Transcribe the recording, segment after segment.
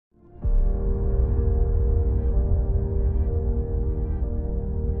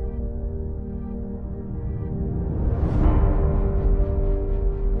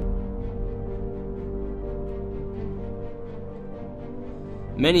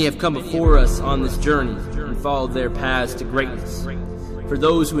Many have come before us on this journey and followed their paths to greatness. For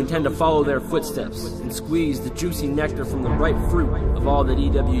those who intend to follow their footsteps and squeeze the juicy nectar from the ripe fruit of all that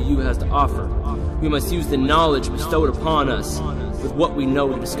EWU has to offer, we must use the knowledge bestowed upon us with what we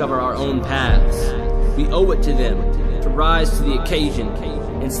know to discover our own paths. We owe it to them to rise to the occasion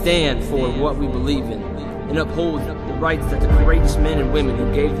and stand for what we believe in, and uphold the rights that the courageous men and women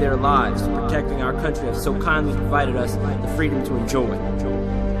who gave their lives to protecting our country have so kindly provided us the freedom to enjoy.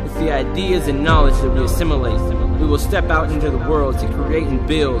 With the ideas and knowledge that we assimilate, we will step out into the world to create and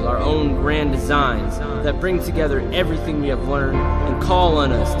build our own grand designs that bring together everything we have learned and call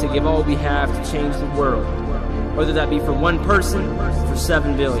on us to give all we have to change the world, whether that be for one person or for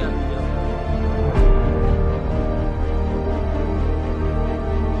 7 billion.